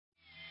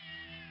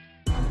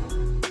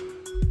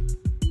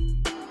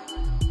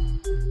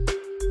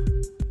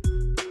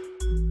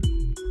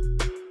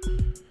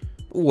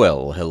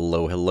Well,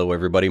 hello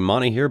everybody.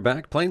 Monte here,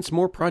 back playing some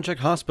more Project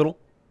Hospital.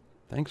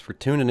 Thanks for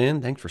tuning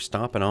in. Thanks for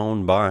stopping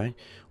on by.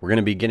 We're going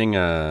to be getting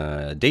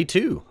day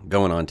 2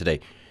 going on today.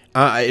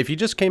 If you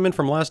just came in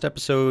from last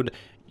episode,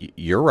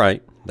 you're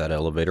right. That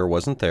elevator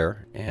wasn't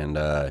there.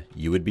 And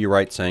you would be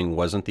right saying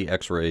wasn't the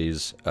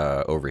x-rays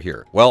over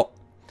here. Well,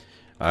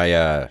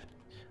 I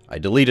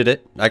deleted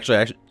it.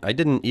 Actually, I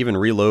didn't even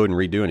reload and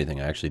redo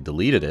anything. I actually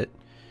deleted it.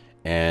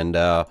 And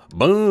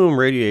boom,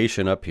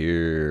 radiation up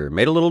here.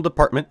 Made a little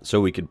department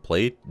so we could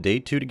play day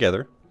 2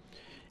 together.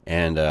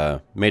 And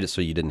made it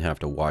so you didn't have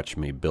to watch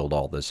me build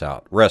all this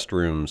out.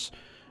 Restrooms,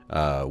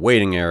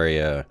 waiting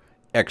area,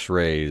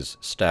 x-rays,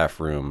 staff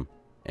room,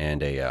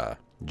 and a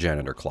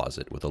janitor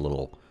closet with a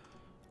little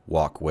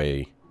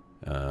walkway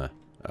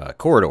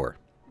corridor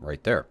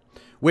right there.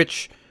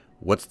 Which,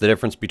 what's the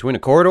difference between a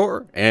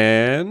corridor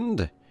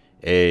and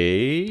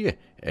a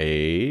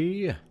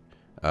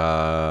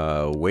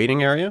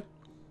waiting area?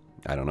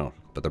 I don't know,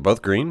 but they're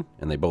both green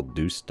and they both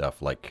do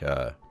stuff like,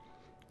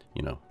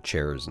 you know,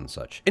 chairs and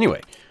such.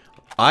 Anyway,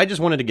 I just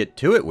wanted to get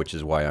to it, which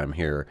is why I'm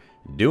here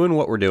doing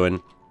what we're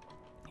doing.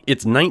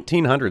 It's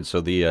 1900,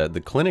 so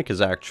the clinic is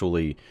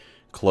actually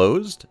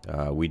closed.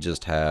 We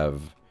just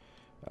have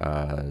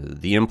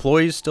the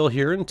employees still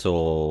here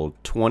until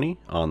 20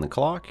 on the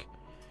clock,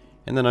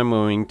 and then I'm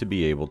going to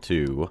be able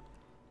to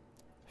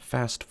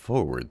fast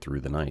forward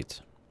through the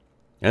night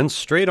and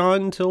straight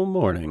on till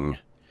morning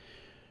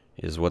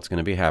is what's going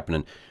to be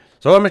happening.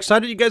 So I'm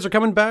excited you guys are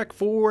coming back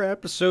for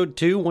episode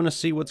 2. Want to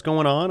see what's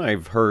going on.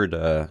 I've heard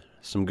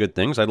some good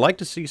things. I'd like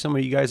to see some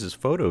of you guys'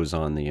 photos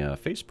on the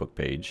Facebook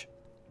page,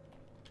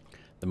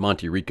 the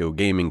Monterico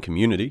gaming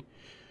community,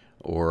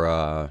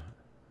 or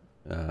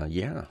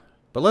yeah.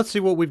 But let's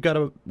see what we've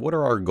got. What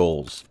are our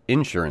goals?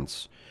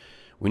 Insurance.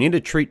 We need to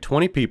treat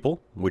 20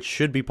 people, which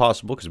should be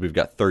possible because we've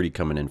got 30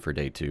 coming in for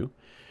day 2.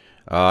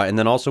 And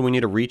then also we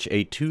need to reach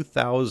a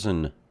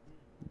 2,000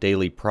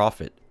 daily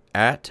profit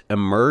at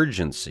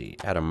emergency.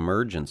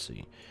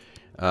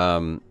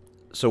 So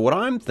what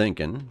I'm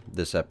thinking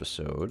this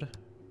episode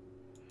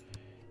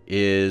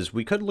is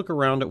we could look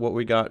around at what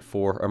we got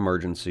for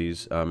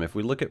emergencies. If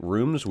we look at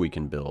rooms we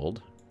can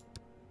build,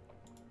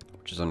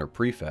 which is under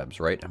prefabs,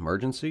 right?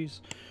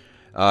 Emergencies.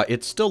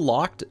 It's still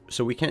locked,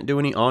 so we can't do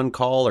any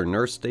on-call or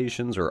nurse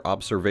stations or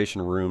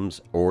observation rooms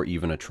or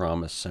even a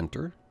trauma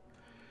center.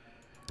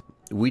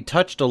 We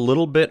touched a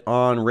little bit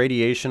on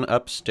radiation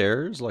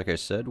upstairs, like I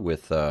said,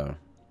 with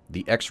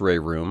the x-ray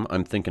room.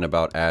 I'm thinking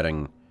about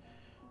adding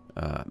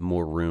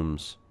more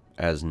rooms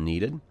as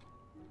needed.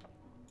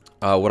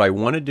 What I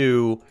want to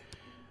do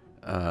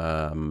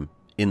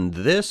in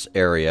this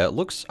area, it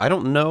looks, I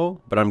don't know,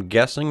 but I'm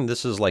guessing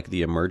this is like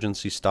the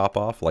emergency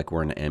stop-off, like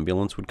where an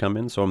ambulance would come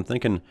in. So I'm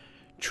thinking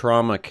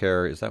trauma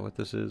care, is that what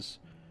this is?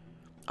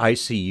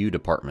 ICU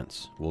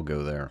departments will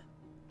go there.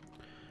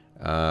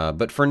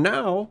 But for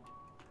now,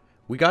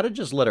 we got to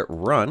just let it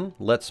run,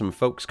 let some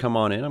folks come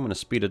on in. I'm going to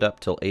speed it up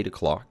till 8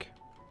 o'clock.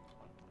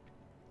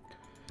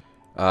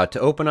 To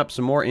open up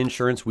some more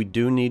insurance, we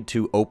do need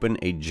to open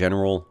a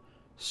general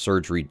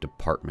surgery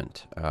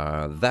department.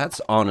 That's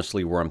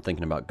honestly where I'm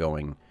thinking about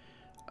going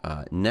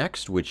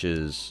next, which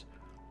is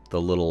the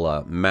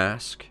little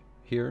mask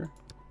here.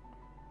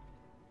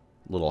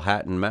 Little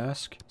hat and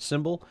mask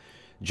symbol.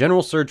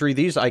 General surgery,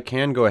 these I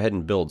can go ahead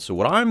and build. So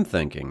what I'm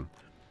thinking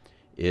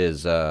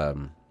is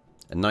a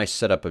nice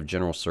setup of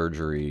general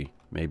surgery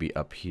maybe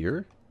up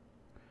here.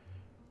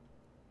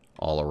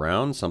 All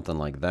around, something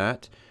like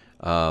that.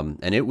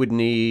 And it would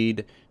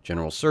need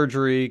general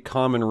surgery,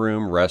 common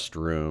room,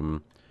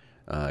 restroom,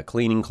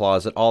 cleaning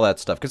closet, all that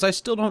stuff. Because I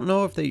still don't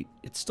know if they...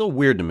 It's still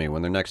weird to me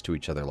when they're next to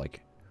each other.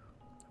 Like,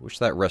 I wish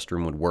that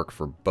restroom would work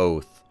for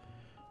both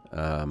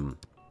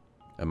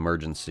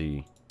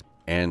emergency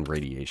and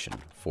radiation,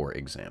 for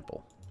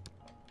example.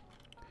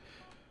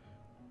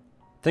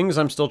 Things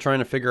I'm still trying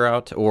to figure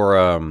out,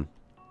 or...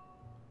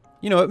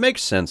 you know, it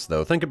makes sense,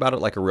 though. Think about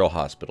it like a real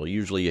hospital.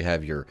 Usually you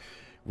have your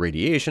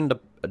radiation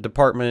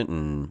department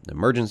and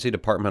emergency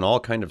department all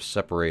kind of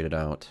separated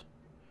out.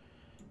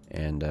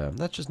 And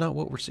that's just not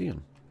what we're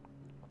seeing.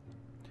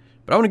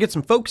 But I want to get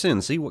some folks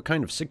in, see what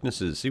kind of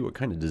sicknesses, see what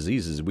kind of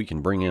diseases we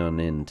can bring on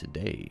in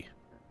today.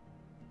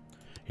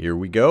 Here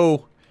we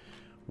go.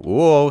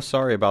 Whoa,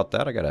 sorry about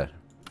that. I gotta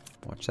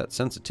watch that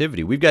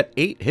sensitivity. We've got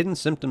 8 hidden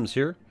symptoms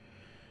here.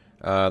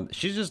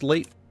 She's just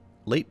late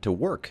to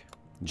work.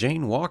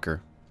 Jane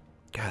Walker.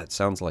 God, it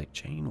sounds like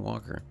Jane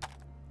Walker.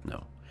 No.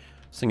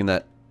 I was thinking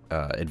that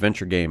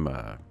adventure game,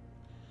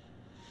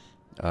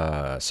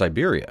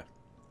 Siberia.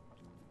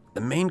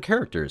 The main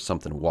character is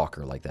something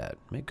Walker like that.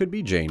 It could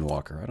be Jane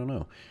Walker. I don't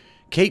know.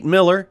 Kate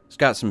Miller has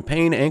got some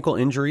pain, ankle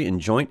injury, and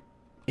joint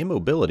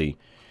immobility.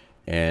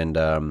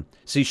 And,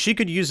 see, she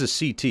could use a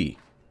CT.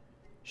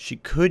 She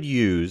could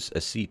use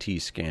a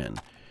CT scan.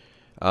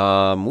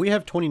 We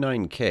have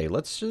 29K.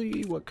 Let's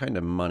see what kind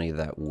of money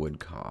that would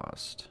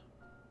cost.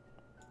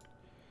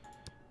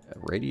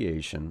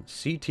 Radiation,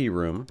 CT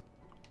room,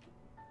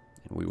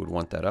 and we would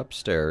want that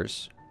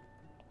upstairs.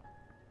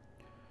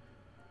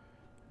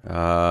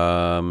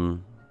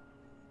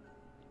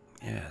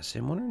 Yeah, see,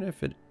 I'm wondering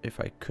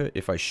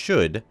if I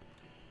should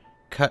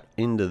cut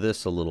into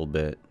this a little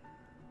bit.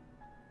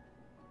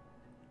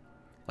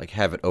 Like,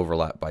 have it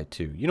overlap by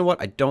 2. You know what?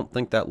 I don't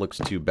think that looks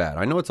too bad.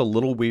 I know it's a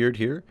little weird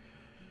here.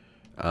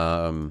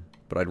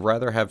 But I'd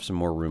rather have some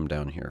more room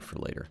down here for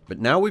later. But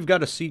now we've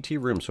got a CT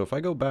room, so if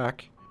I go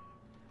back...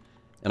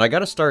 And I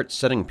gotta start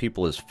setting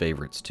people as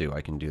favorites, too.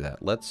 I can do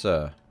that. Let's,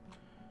 where'd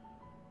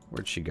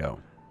she go?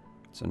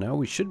 So now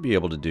we should be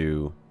able to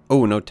do...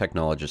 Oh, no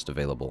technologist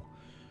available.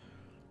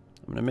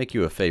 I'm gonna make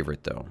you a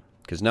favorite, though.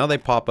 Because now they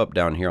pop up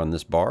down here on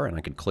this bar, and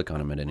I can click on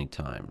them at any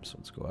time. So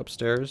let's go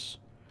upstairs.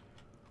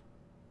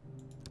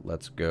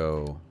 Let's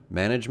go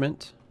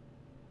management.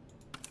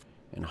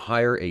 And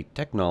hire a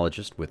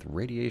technologist with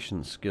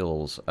radiation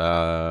skills.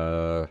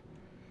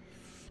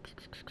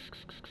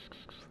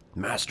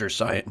 Master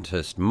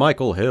Scientist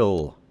Michael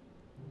Hill.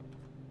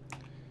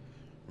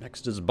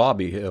 Next is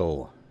Bobby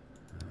Hill.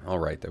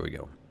 Alright, there we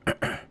go.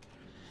 Now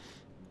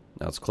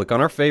let's click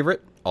on our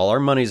favorite. All our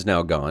money's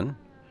now gone.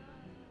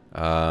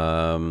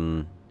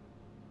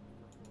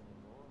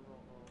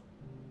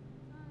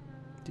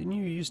 Didn't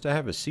you used to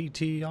have a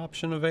CT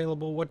option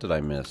available? What did I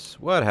miss?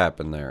 What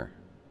happened there?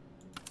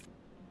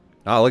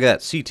 Oh, look at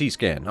that. CT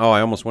scan. Oh,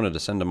 I almost wanted to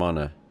send him on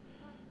a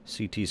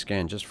CT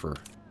scan just for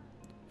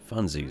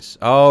funsies.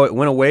 Oh, it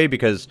went away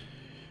because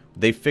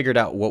they figured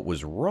out what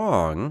was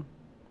wrong.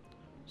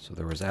 So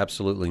there was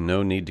absolutely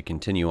no need to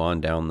continue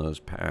on down those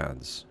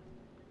paths.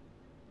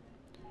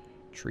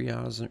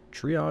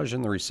 Triage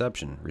in the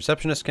reception.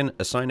 Receptionists can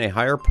assign a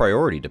higher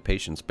priority to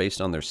patients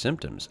based on their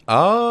symptoms.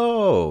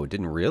 Oh,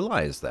 didn't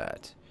realize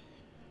that.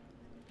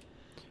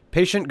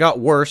 Patient got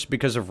worse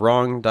because of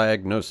wrong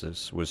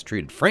diagnosis. Was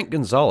treated. Frank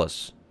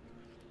Gonzalez.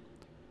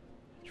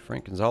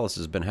 Frank Gonzalez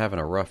has been having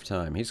a rough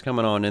time. He's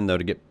coming on in, though,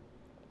 to get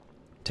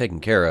taken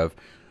care of.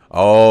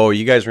 Oh,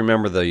 you guys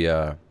remember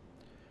the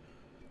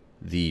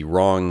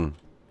wrong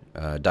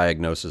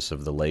diagnosis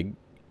of the leg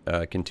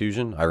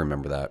contusion? I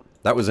remember that.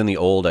 That was in the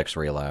old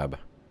X-ray lab.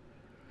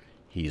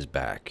 He's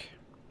back.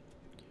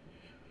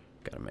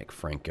 Gotta make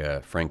Frank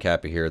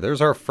happy here.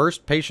 There's our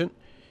first patient.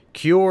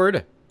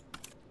 Cured.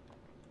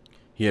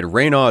 He had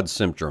Raynaud's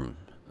syndrome,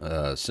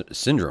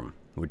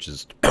 which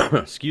is,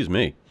 excuse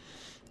me,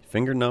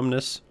 finger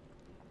numbness,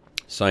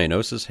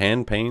 cyanosis,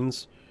 hand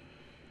pains.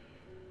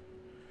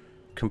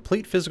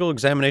 Complete physical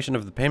examination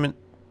of the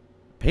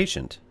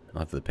patient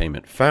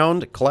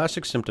found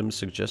classic symptoms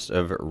suggest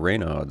of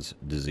Raynaud's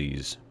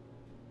disease.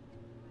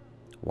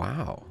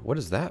 Wow, what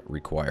does that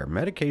require?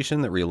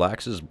 Medication that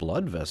relaxes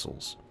blood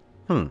vessels.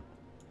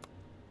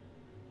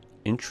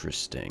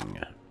 Interesting.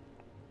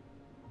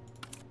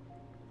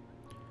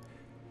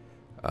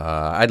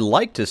 I'd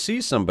like to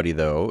see somebody,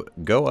 though,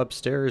 go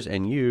upstairs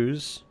and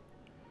use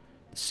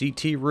the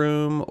CT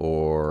room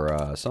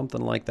or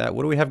something like that.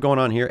 What do we have going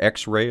on here?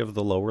 X-ray of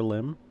the lower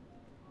limb.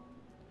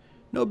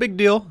 No big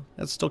deal.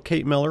 That's still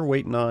Kate Miller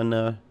waiting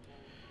on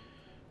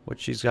what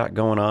she's got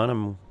going on. A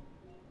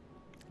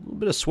little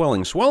bit of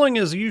swelling. Swelling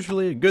is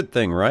usually a good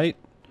thing, right?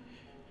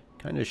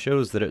 Kind of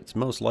shows that it's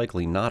most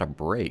likely not a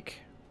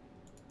break.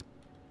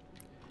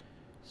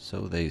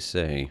 So they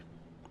say.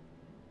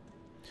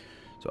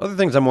 So other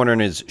things I'm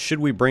wondering is, should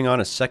we bring on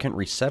a second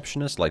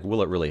receptionist? Like,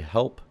 will it really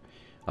help?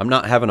 I'm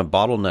not having a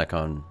bottleneck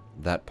on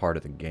that part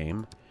of the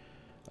game.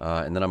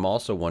 And then I'm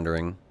also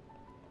wondering,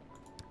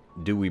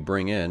 do we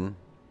bring in...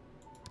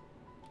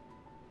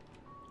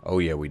 Oh,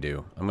 yeah, we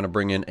do. I'm going to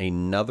bring in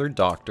another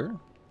doctor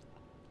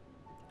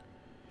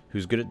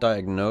who's good at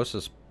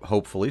diagnosis,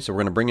 hopefully. So we're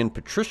going to bring in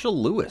Patricia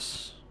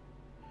Lewis.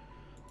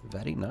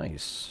 Very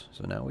nice.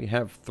 So now we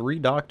have 3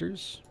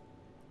 doctors.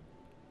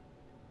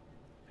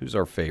 Who's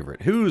our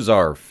favorite? Who's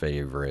our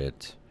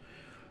favorite?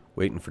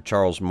 Waiting for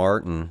Charles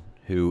Martin,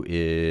 who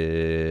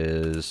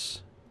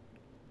is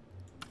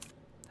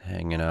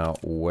hanging out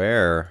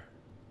where?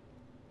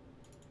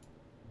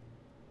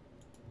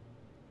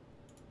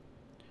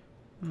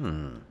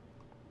 I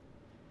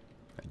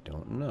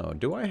don't know.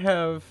 Do I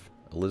have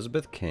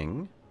Elizabeth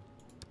King?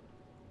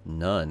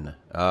 None.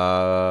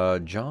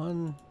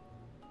 John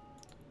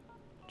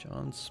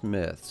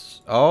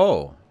Smith's.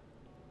 Oh.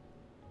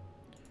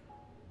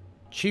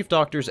 Chief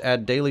doctors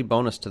add daily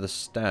bonus to the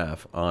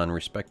staff on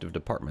respective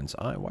departments.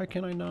 Why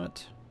can I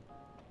not?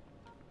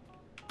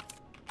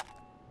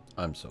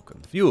 I'm so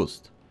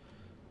confused.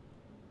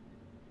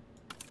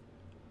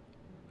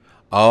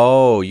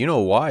 Oh, you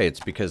know why?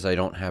 It's because I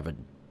don't have a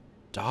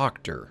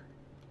doctor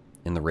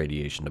in the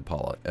radiation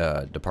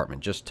department.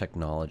 Just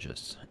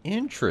technologists.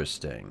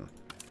 Interesting.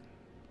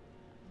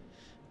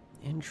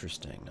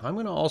 Interesting. I'm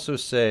going to also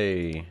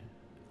say...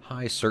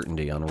 high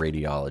certainty on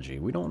radiology.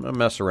 We don't want to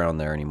mess around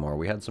there anymore.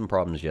 We had some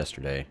problems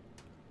yesterday.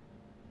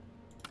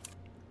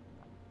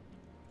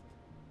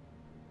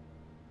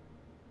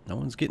 No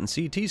one's getting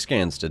CT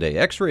scans today.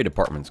 X-ray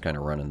department's kind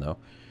of running, though.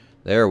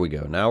 There we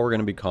go. Now we're going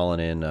to be calling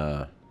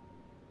in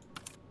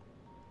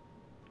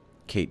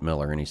Kate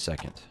Miller any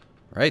second.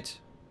 Right?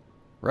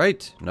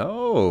 Right?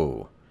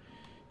 No.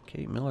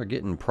 Kate Miller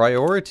getting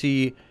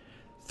priority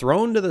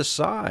thrown to the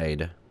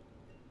side.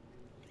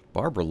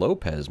 Barbara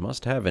Lopez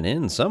must have an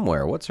in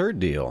somewhere. What's her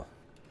deal?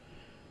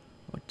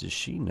 What does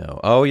she know?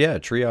 Oh, yeah,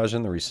 triage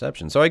in the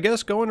reception. So I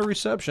guess going to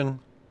reception.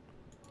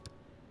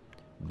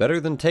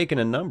 Better than taking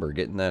a number,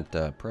 getting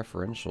that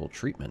preferential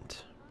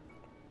treatment.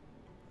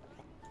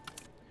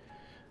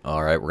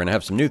 All right, we're going to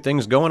have some new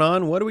things going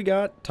on. What do we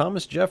got?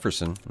 Thomas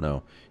Jefferson.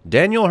 No.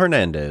 Daniel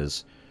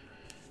Hernandez.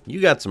 You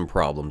got some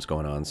problems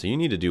going on, so you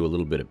need to do a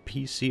little bit of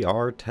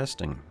PCR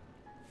testing.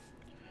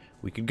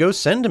 We could go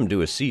send him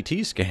to a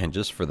CT scan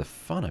just for the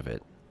fun of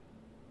it.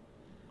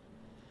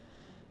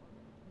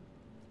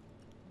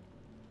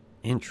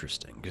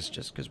 Interesting,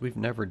 just because we've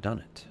never done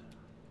it.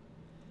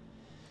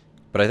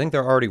 But I think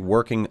they're already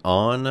working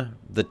on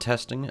the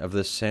testing of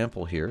this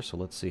sample here, so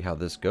let's see how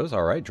this goes.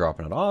 All right,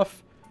 dropping it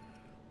off.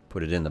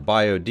 Put it in the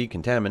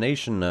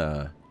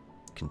biodecontamination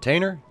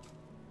container.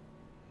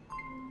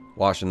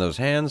 Washing those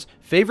hands.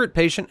 Favorite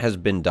patient has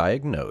been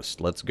diagnosed.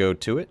 Let's go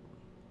to it.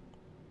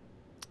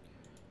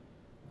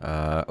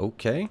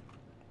 Okay.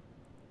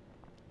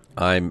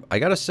 I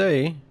gotta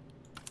say,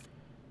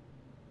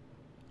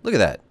 look at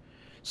that.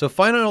 So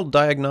final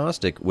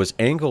diagnostic was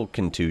ankle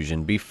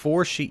contusion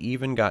before she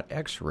even got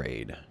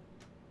x-rayed.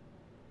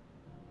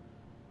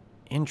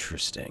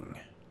 Interesting.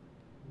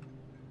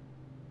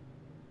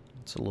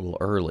 It's a little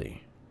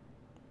early.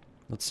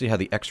 Let's see how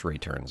the x-ray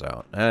turns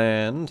out.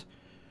 And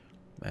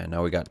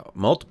now we got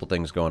multiple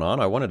things going on.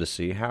 I wanted to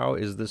see how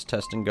is this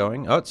testing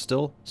going. Oh, it's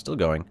still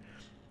going.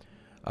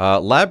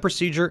 Lab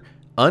procedure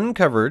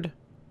uncovered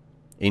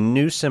a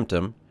new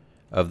symptom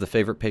of the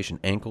favorite patient,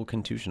 ankle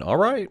contusion. All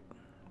right.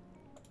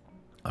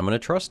 I'm going to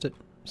trust it.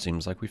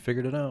 Seems like we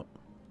figured it out.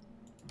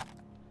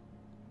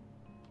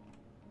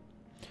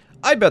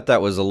 I bet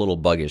that was a little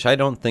buggish. I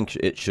don't think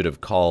it should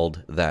have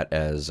called that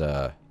as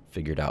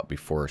figured out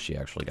before she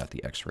actually got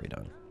the x-ray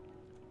done.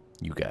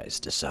 You guys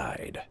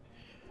decide.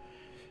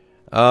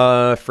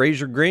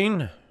 Fraser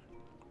Green.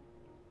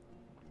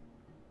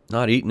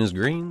 Not eating his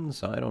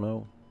greens. I don't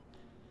know.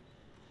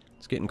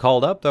 It's getting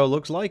called up, though.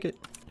 Looks like it.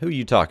 Who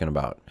you talking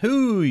about?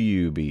 Who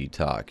you be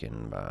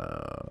talking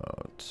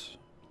about?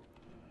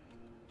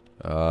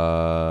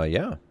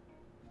 Yeah.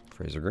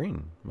 Fraser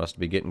Green. Must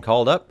be getting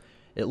called up.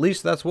 At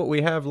least that's what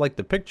we have, like,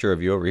 the picture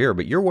of you over here.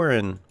 But you're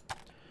wearing...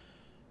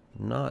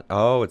 Not...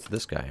 Oh, it's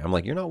this guy. I'm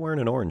like, you're not wearing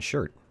an orange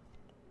shirt.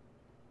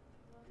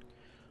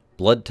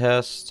 Blood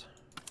test.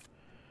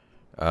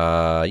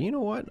 You know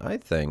what? I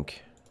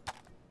think...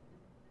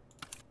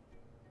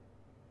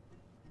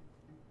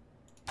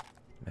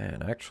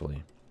 Man,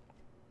 actually...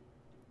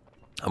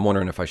 I'm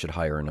wondering if I should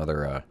hire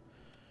another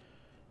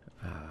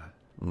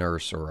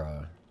nurse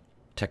or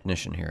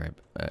technician here.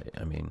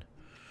 I mean...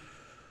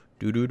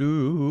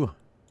 Doo-doo-doo.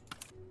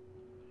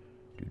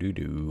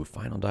 Doo-doo-doo.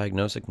 Final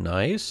diagnostic.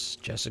 Nice.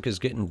 Jessica's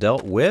getting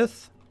dealt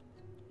with.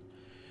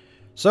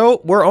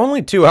 So, we're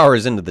only 2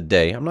 hours into the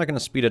day. I'm not going to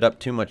speed it up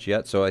too much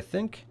yet, so I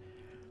think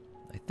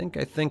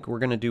we're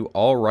going to do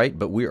all right,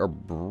 but we are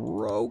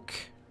broke.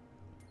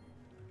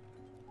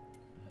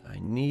 I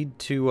need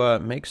to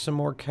make some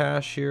more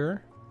cash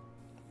here.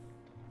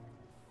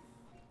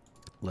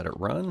 Let it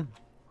run.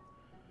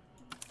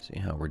 See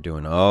how we're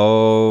doing.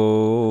 Oh,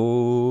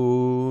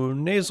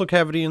 nasal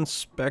cavity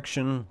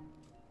inspection.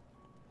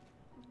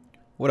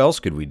 What else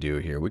could we do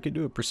here? We could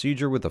do a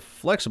procedure with a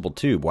flexible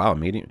tube. Wow,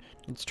 medium.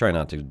 Let's try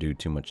not to do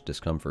too much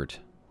discomfort.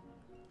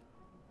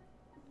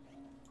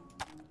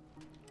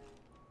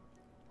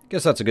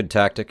 Guess that's a good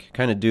tactic.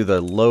 Kind of do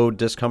the low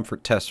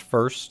discomfort test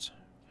first.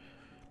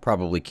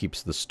 Probably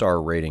keeps the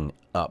star rating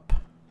up.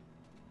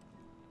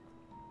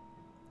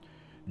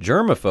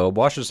 Germaphobe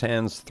washes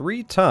hands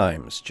 3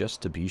 times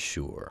just to be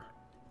sure.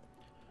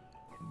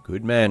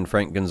 Good man,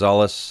 Frank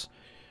Gonzalez.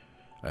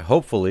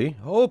 Hopefully,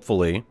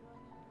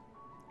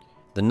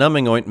 the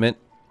numbing ointment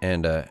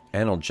and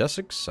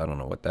analgesics, I don't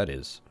know what that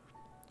is,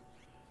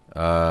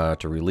 to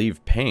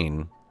relieve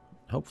pain.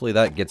 Hopefully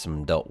that gets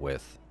him dealt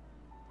with.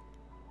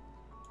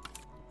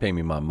 Pay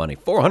me my money.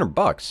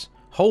 $400.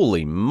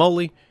 Holy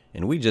moly.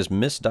 And we just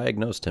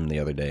misdiagnosed him the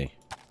other day.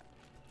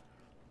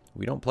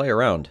 We don't play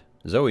around.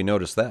 Zoe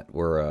noticed that.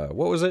 We're,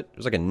 what was it? It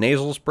was like a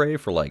nasal spray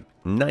for like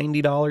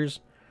 $90.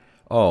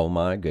 Oh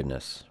my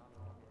goodness.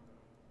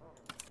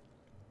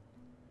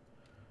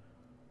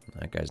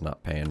 That guy's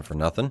not paying for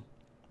nothing.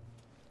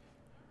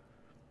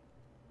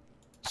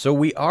 So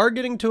we are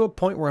getting to a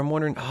point where I'm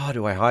wondering,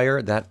 do I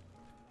hire that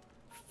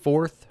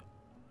 4th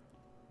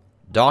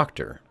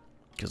doctor?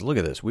 Because look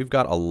at this. We've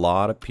got a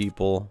lot of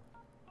people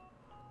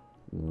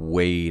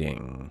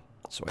waiting.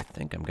 So I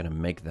think I'm going to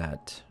make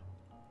that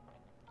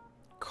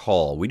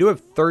call. We do have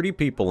 30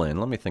 people in.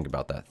 Let me think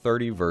about that.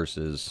 30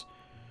 versus...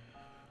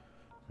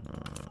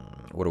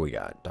 what do we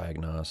got?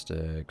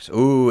 Diagnostics.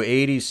 Ooh,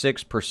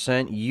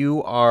 86%.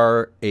 You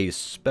are a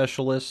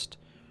specialist.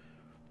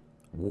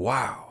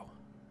 Wow.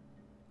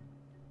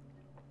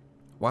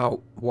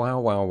 Wow. Wow,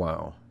 wow,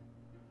 wow.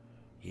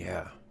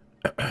 Yeah.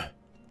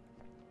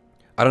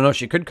 I don't know.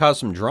 She could cause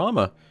some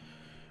drama.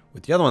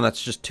 With the other one,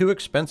 that's just too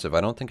expensive.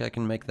 I don't think I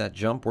can make that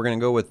jump. We're going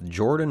to go with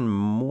Jordan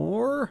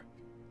Moore.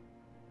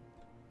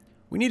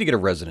 We need to get a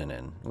resident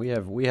in. We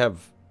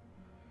have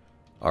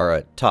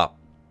our top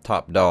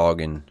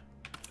dog and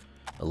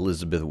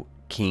Elizabeth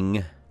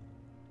King.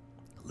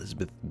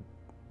 Elizabeth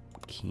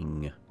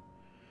King.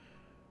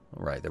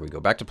 All right, there we go.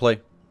 Back to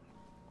play.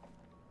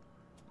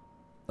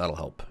 That'll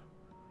help.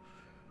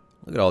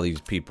 Look at all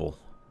these people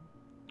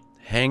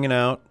hanging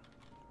out,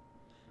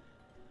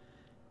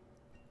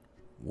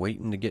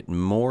 waiting to get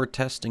more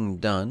testing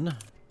done.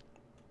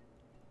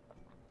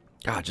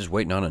 God, just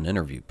waiting on an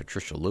interview.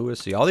 Patricia Lewis.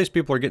 See, all these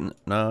people are getting...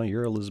 No,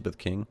 you're Elizabeth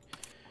King.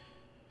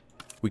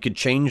 We could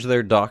change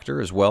their doctor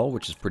as well,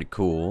 which is pretty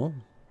cool.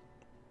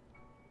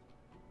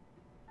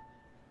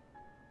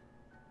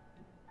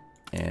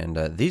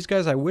 And these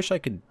guys, I wish I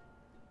could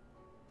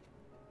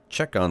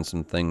check on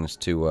some things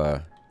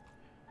to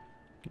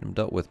get them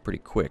dealt with pretty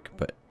quick,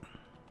 but...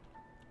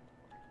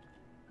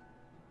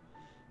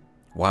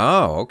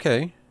 Wow,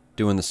 okay.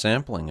 Doing the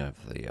sampling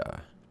of the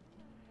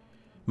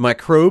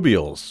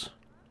microbials.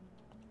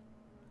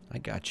 I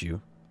got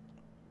you.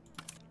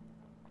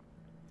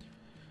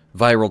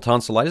 Viral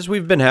tonsillitis.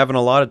 We've been having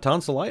a lot of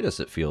tonsillitis,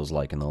 it feels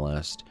like, in the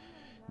last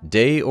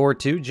day or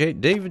two.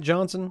 David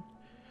Johnson,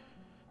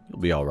 you'll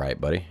be all right,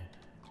 buddy.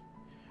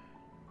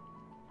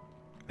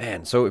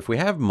 Man, so if we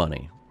have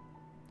money...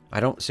 I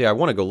want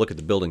to go look at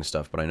the building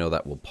stuff, but I know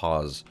that will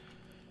pause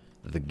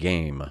the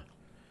game.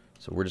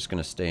 So we're just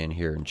going to stay in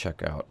here and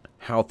check out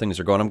how things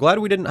are going. I'm glad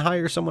we didn't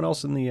hire someone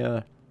else in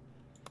the,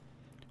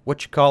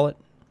 what you call it?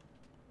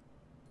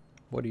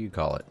 What do you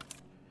call it?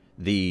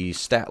 The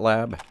stat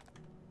lab.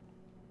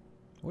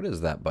 What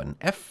is that button?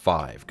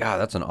 F5. God,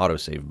 that's an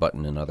autosave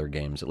button in other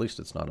games. At least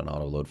it's not an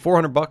auto load.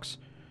 400 bucks.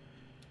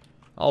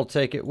 I'll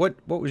take it. What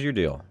was your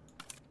deal?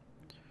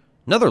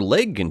 Another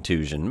leg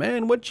contusion.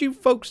 Man, what you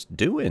folks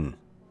doing?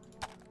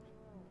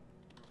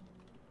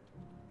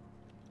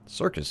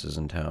 Circus is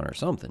in town or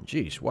something.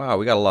 Jeez, wow,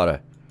 we got a lot of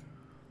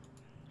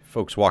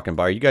folks walking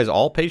by. Are you guys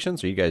all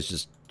patients, or are you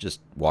guys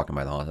just walking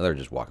by the hospital? They're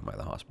just walking by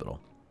the hospital.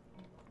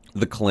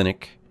 The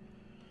clinic.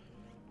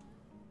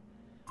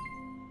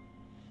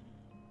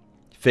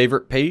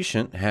 Favorite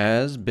patient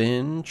has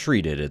been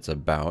treated. It's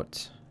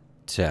about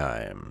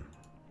time.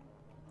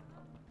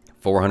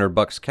 400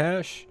 bucks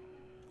cash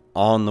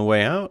on the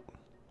way out.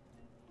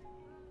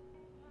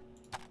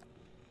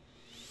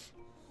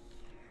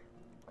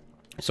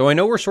 So I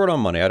know we're short on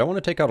money. I don't want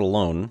to take out a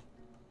loan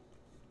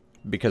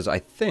because I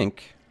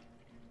think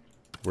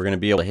we're going to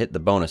be able to hit the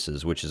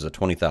bonuses, which is a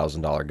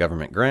 $20,000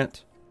 government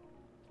grant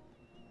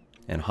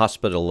and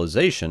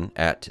hospitalization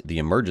at the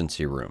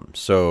emergency room.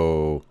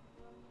 So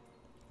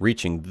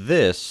reaching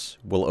this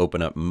will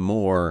open up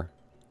more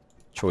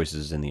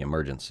choices in the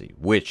emergency,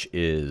 which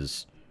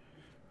is,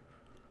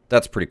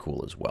 that's pretty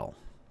cool as well.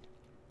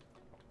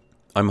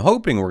 I'm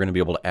hoping we're going to be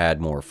able to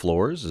add more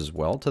floors as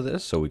well to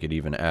this, so we could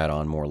even add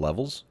on more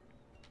levels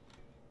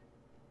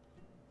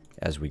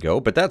as we go.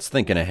 But that's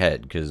thinking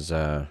ahead, because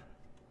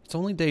it's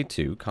only day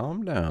 2.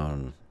 Calm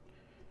down.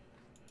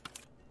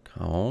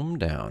 Calm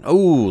down. Oh,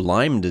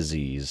 Lyme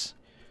disease.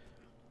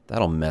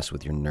 That'll mess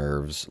with your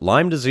nerves.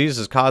 Lyme disease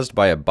is caused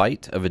by a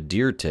bite of a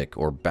deer tick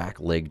or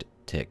back-legged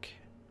tick.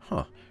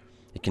 Huh.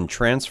 It can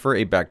transfer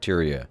a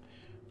bacteria.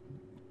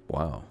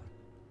 Wow.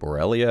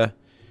 Borrelia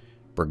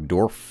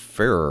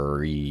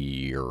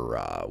burgdorferi,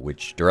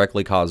 which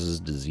directly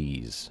causes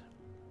disease.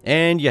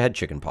 And you had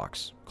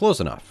chickenpox. Close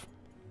enough.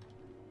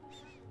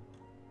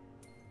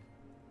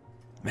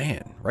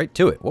 Man, right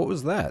to it. What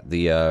was that?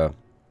 The,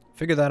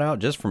 figure that out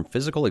just from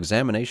physical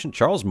examination.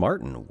 Charles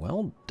Martin,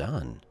 well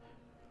done.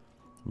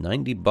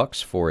 90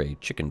 bucks for a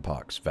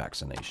chickenpox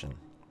vaccination.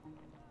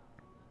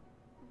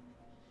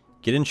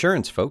 Get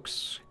insurance,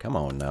 folks. Come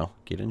on now.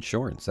 Get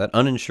insurance. That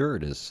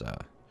uninsured is,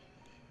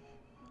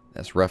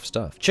 that's rough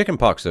stuff.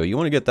 Chickenpox, though, you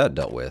want to get that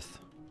dealt with.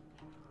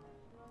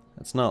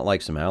 That's not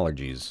like some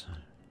allergies.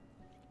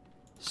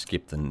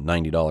 Skip the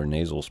 $90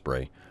 nasal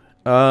spray.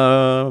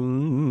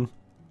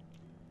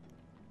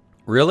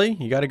 Really?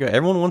 You gotta go.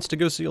 Everyone wants to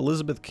go see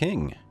Elizabeth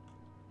King.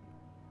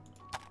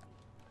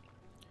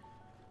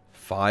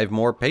 5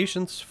 more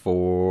patients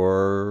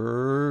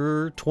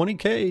for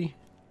 20K.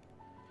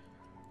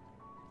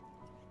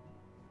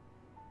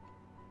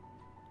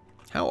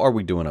 How are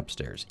we doing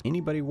upstairs?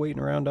 Anybody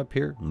waiting around up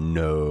here?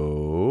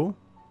 No.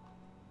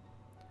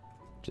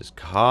 Just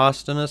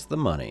costing us the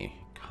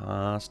money.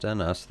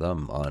 Costing us the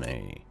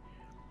money.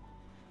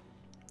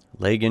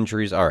 Leg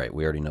injuries. Alright,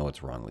 we already know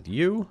what's wrong with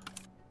you.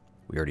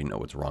 We already know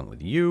what's wrong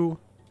with you.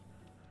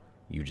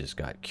 You just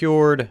got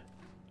cured.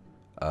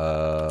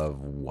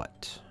 Of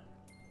what?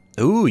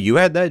 Ooh, you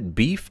had that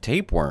beef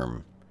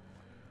tapeworm.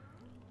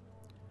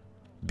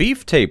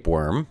 Beef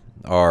tapeworm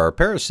are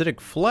parasitic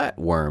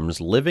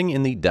flatworms living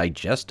in the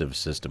digestive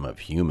system of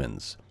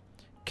humans.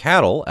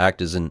 Cattle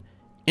act as an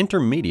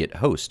intermediate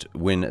host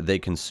when they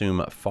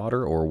consume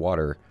fodder or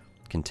water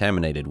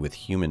contaminated with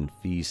human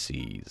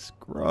feces.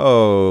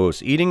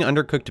 Gross. Eating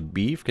undercooked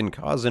beef can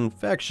cause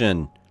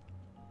infection.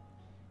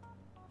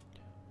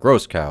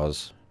 Gross,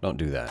 cows. Don't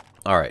do that.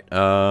 Alright,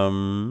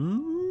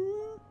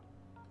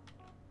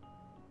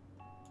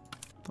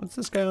 what's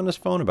this guy on his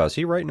phone about? Is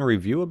he writing a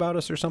review about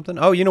us or something?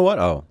 Oh, you know what?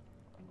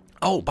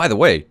 Oh, by the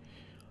way,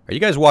 Are you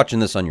guys watching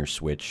this on your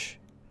Switch?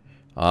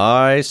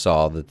 I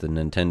saw that the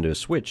Nintendo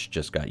Switch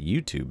just got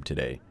YouTube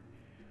today.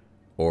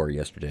 Or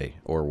yesterday,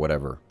 or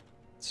whatever.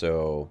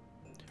 So,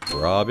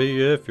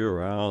 Robbie, if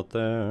you're out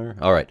there.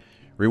 Alright,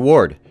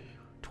 reward.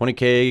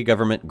 20K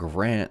government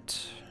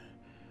grant.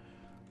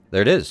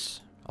 There it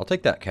is. I'll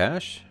take that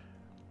cash.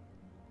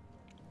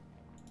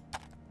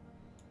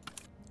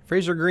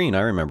 Fraser Green,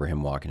 I remember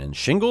him walking in.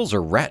 Shingles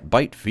or rat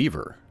bite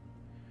fever?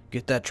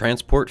 Get that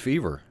transport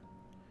fever.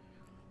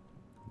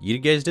 You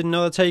guys didn't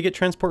know that's how you get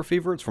transport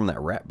fever? It's from that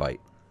rat bite.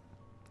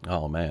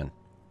 Oh, man.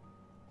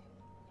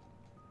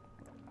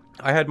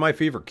 I had my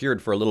fever cured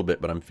for a little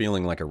bit, but I'm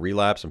feeling like a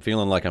relapse. I'm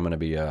feeling like I'm going to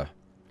be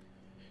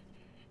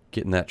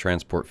getting that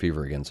transport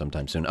fever again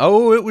sometime soon.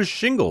 Oh, it was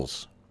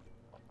shingles.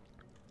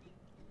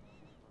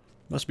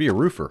 Must be a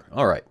roofer.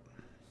 All right.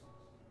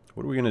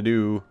 What are we going to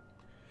do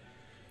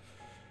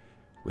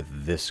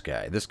with this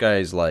guy? This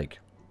guy's like,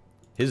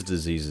 his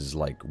disease is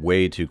like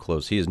way too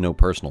close. He has no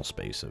personal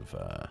space of,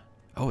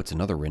 oh, it's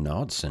another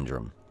Raynaud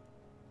syndrome.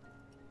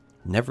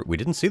 We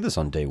didn't see this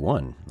on day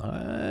one.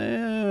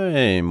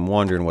 I'm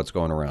wondering what's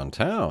going around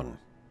town.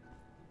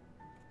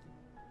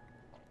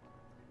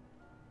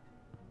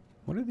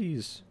 What are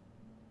these?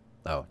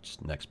 Oh,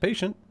 just next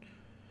patient.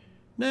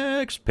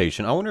 Next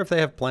patient. I wonder if they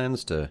have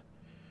plans to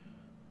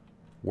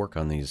work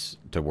on these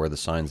to where the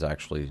signs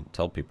actually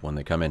tell people when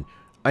they come in.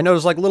 I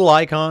notice like little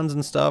icons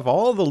and stuff.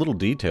 All the little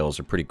details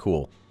are pretty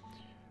cool.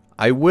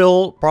 I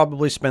will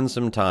probably spend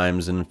some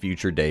times in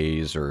future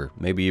days or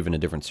maybe even a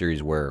different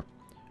series where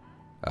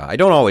I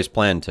don't always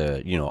plan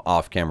to, you know,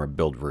 off-camera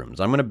build rooms.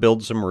 I'm going to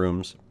build some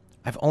rooms.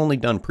 I've only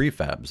done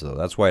prefabs, though.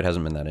 That's why it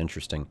hasn't been that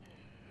interesting.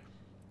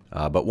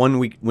 But when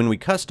we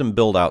custom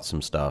build out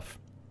some stuff,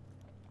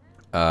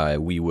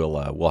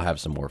 we'll have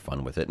some more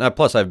fun with it. Now,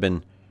 plus, I've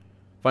been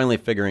finally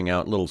figuring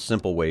out little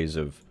simple ways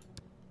of,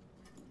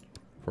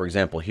 for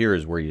example, here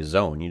is where you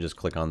zone. You just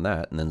click on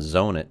that and then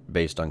zone it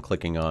based on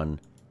clicking on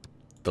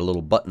the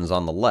little buttons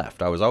on the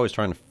left. I was always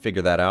trying to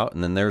figure that out,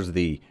 and then there's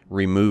the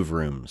remove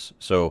rooms.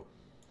 So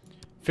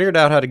figured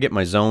out how to get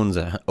my zones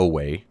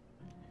away.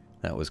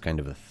 That was kind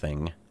of a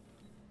thing.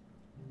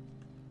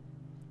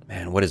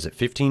 Man, what is it?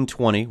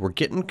 15:20. We're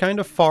getting kind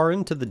of far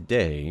into the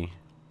day.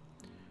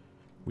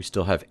 We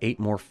still have 8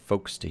 more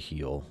folks to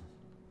heal.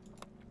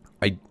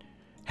 I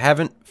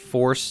haven't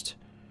forced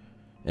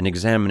an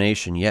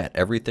examination yet.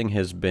 Everything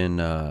has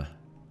been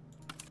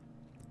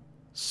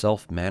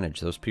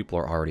self-managed. Those people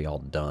are already all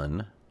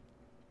done.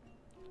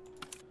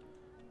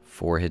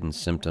 4 hidden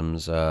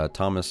symptoms.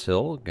 Thomas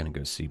Hill. Gonna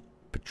go see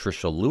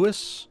Patricia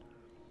Lewis.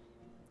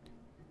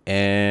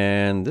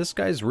 And this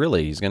guy's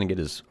really, he's going to get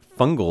his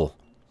fungal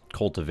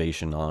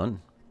cultivation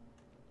on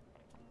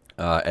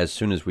as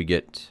soon as we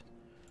get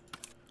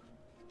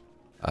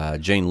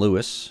Jane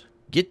Lewis.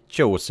 Get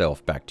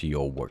yourself back to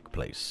your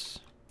workplace.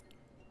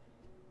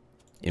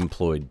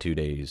 Employed 2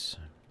 days.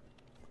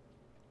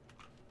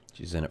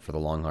 She's in it for the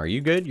long haul. Are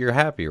you good? You're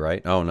happy,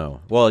 right? Oh,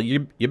 no. Well,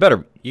 you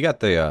better, you got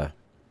the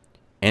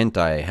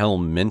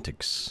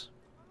anti-helmintix.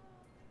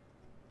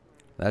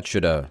 That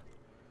should,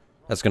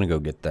 that's going to go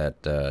get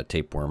that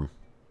tapeworm.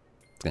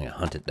 It's going to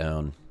hunt it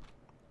down.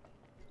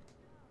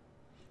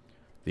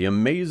 The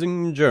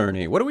amazing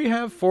journey. What do we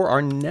have for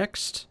our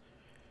next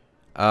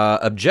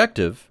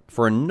objective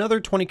for another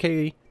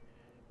 20K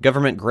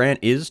government grant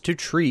is to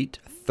treat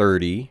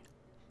 30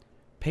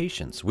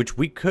 patients, which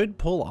we could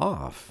pull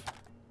off.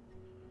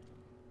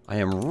 I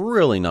am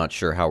really not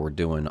sure how we're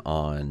doing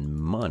on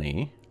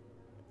money.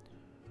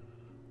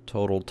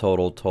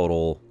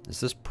 Total. Is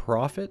this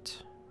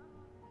profit?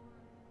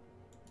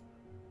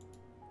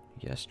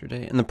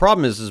 Yesterday. And the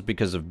problem is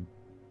because of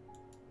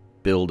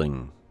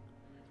building.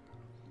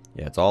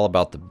 Yeah, it's all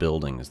about the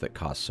buildings that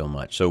cost so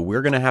much. So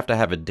we're going to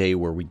have a day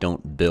where we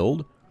don't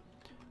build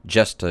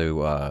just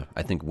to,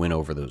 I think, win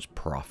over those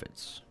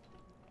profits.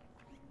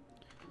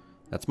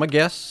 That's my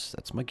guess.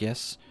 That's my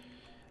guess.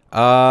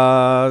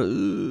 What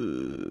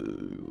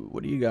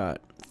do you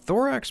got?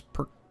 Thorax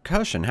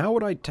percussion. How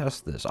would I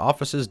test this?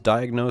 Offices,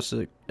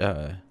 diagnostic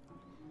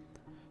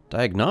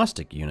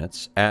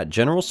units at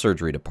general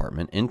surgery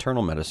department,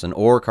 internal medicine,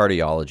 or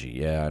cardiology.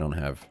 Yeah, I don't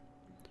have...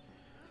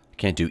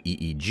 Can't do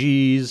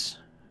EEGs.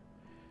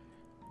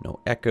 No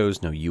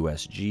echoes, no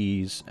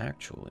USGs.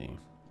 Actually,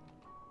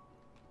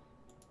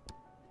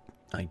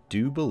 I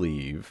do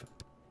believe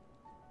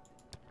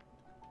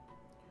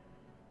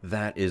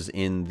that is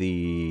in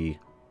the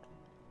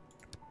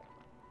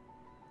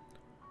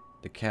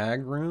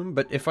CAG room.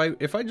 But if I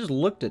just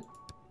looked at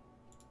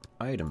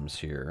items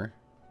here,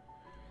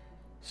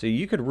 see,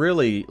 you could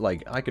really,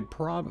 like, I could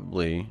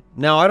probably...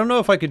 Now, I don't know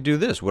if I could do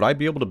this. Would I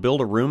be able to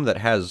build a room that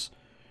has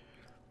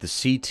the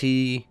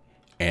CT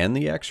and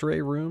the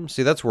X-ray room?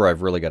 See, that's where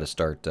I've really got to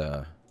start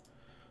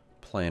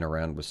playing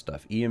around with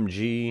stuff.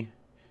 EMG,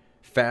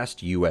 fast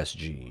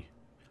USG.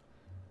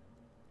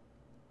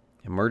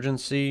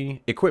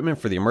 Emergency, equipment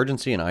for the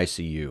emergency and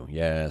ICU.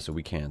 Yeah, so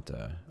we can't,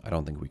 I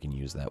don't think we can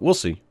use that. We'll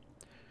see.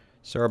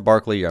 Sarah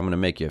Barkley, I'm going to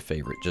make you a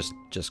favorite just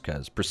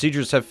because.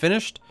 Procedures have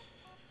finished.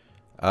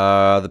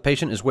 The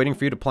patient is waiting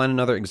for you to plan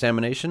another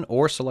examination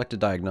or select a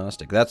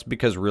diagnostic. That's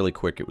because really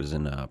quick it was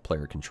in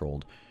player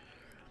controlled.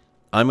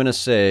 I'm going to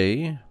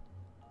say...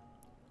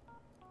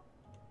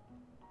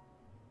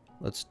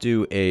 Let's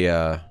do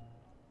a...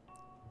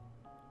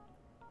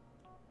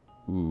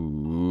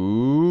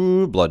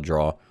 blood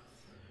draw.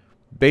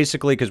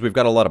 Basically, because we've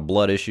got a lot of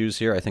blood issues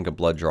here, I think a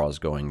blood draw is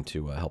going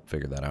to help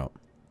figure that out.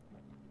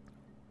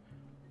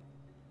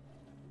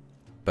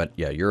 But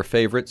yeah, you're a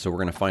favorite, so we're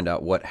going to find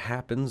out what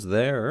happens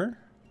there.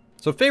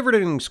 So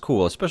favoriting's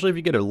cool, especially if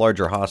you get a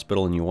larger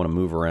hospital and you want to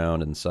move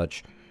around and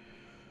such.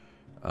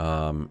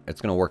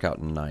 It's going to work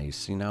out nice.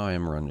 See, now I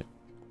am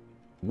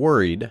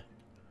worried.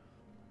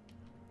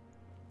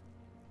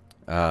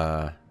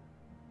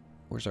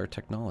 Where's our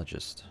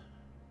technologist?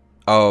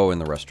 Oh, in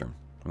the restroom.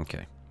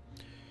 Okay.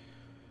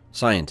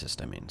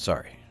 Scientist, I mean.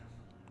 Sorry.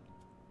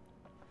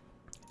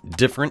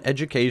 Different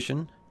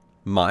education.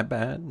 My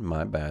bad.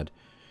 My bad.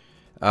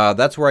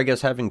 That's where I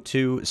guess having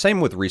two...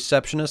 Same with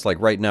receptionist. Like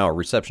right now, a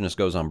receptionist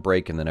goes on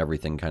break and then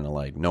everything kind of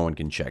like... No one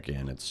can check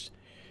in.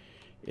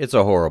 It's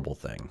a horrible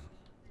thing.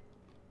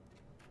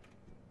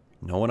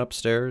 No one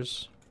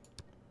upstairs.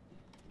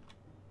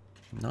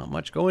 Not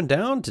much going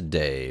down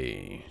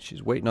today.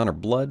 She's waiting on her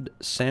blood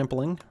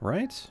sampling,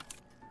 right?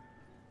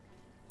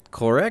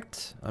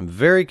 Correct. I'm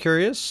very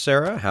curious,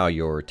 Sarah, how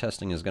your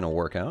testing is going to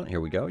work out. Here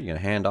we go. You're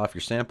going to hand off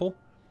your sample.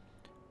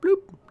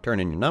 Bloop. Turn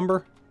in your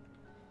number.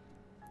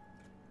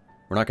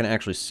 We're not going to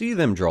actually see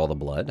them draw the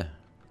blood.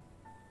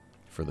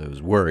 For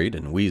those worried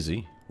and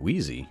woozy.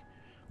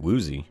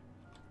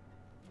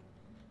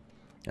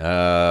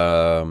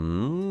 At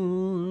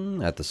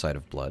the site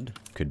of blood.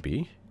 Could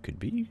be.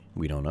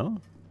 We don't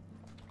know.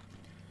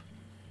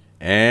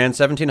 And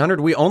 1700.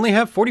 We only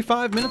have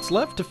 45 minutes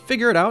left to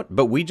figure it out,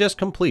 but we just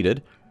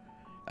completed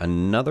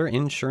another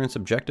insurance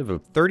objective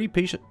of 30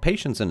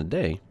 patients in a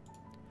day.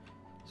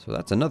 So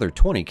that's another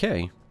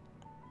 20K.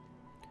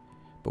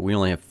 But we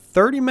only have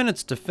 30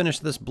 minutes to finish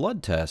this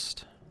blood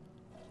test.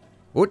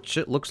 Which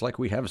it looks like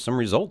we have some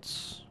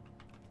results.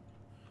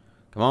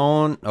 Come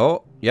on.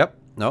 Oh, yep.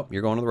 Nope,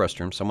 you're going to the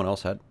restroom. Someone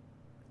else had...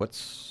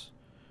 What?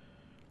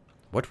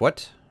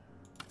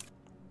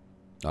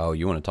 Oh,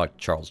 you want to talk to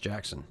Charles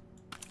Jackson.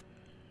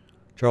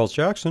 Charles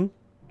Jackson?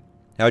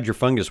 How'd your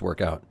fungus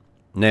work out?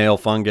 Nail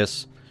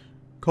fungus.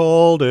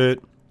 Called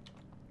it.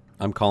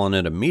 I'm calling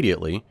it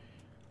immediately,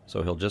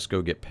 so he'll just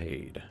go get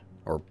paid.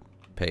 Or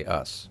pay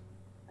us.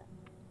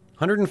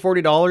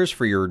 $140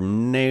 for your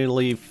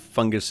naily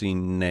fungusy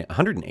nail.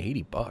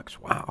 $180,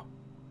 wow.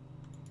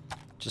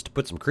 Just to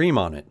put some cream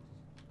on it.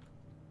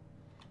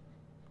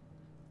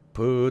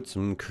 Put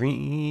some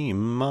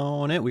cream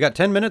on it. We got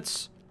 10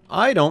 minutes.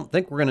 I don't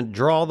think we're going to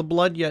draw the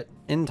blood yet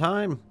in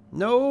time.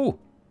 No.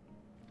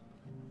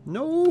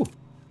 No.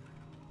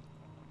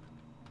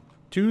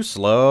 Too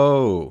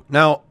slow.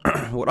 Now,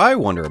 what I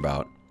wonder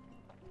about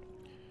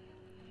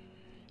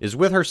is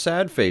with her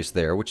sad face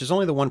there, which is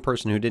only the one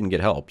person who didn't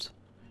get helped,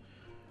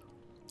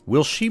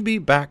 will she be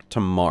back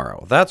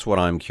tomorrow? That's what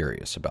I'm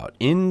curious about.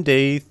 In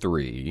day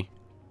 3,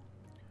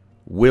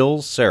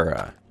 will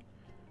Sarah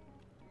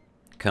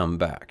come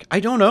back? I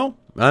don't know.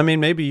 I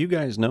mean, maybe you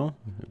guys know.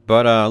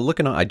 But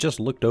I just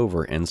looked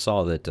over and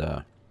saw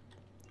that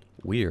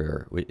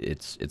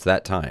it's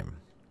that time.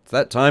 It's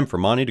that time for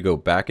Monty to go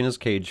back in his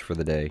cage for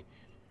the day.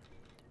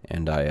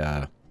 And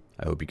I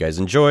hope you guys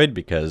enjoyed,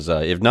 because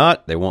if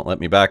not, they won't let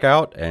me back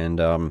out.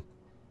 And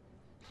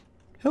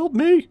help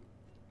me.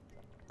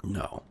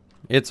 No,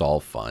 it's all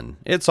fun.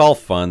 It's all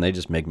fun. They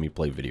just make me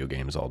play video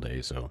games all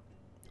day. So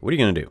what are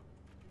you going to do?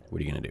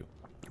 What are you going to do?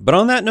 But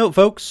on that note,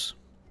 folks,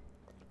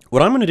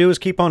 what I'm going to do is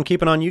keep on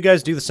keeping on. You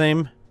guys do the same.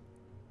 A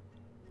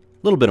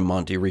little bit of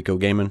Monterico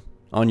gaming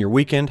on your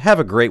weekend. Have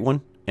a great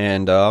one.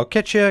 And I'll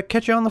catch you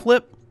on the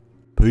flip.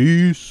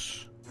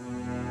 Peace.